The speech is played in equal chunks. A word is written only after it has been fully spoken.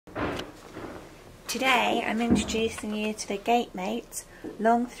Today I'm introducing you to the Gatemate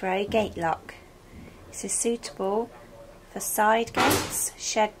long throw gate lock. This is suitable for side gates,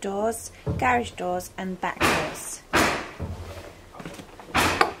 shed doors, garage doors and back doors.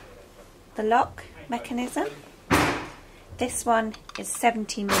 The lock mechanism, this one is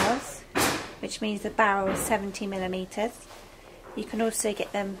 70 mils, which means the barrel is 70 millimeters. You can also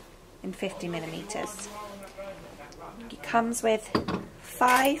get them in 50 millimeters. It comes with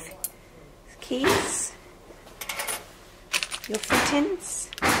 5 keys, your fittings,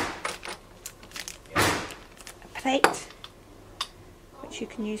 a plate which you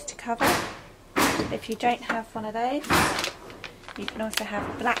can use to cover. If you don't have one of those, you can also have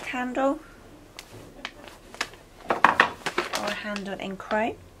a black handle or a handle in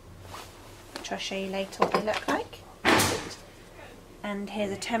chrome, which I'll show you later what they look like. And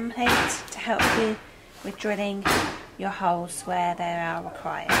here's a template to help you with drilling your holes where they are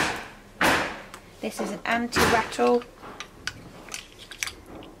required. This is an anti-rattle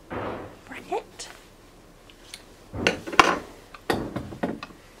bracket.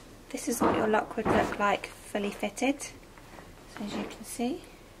 This is what your lock would look like fully fitted, so as you can see,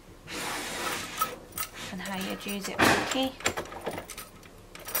 and how you'd use it with the key.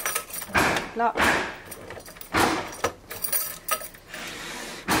 Lock.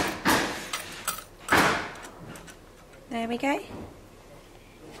 There we go.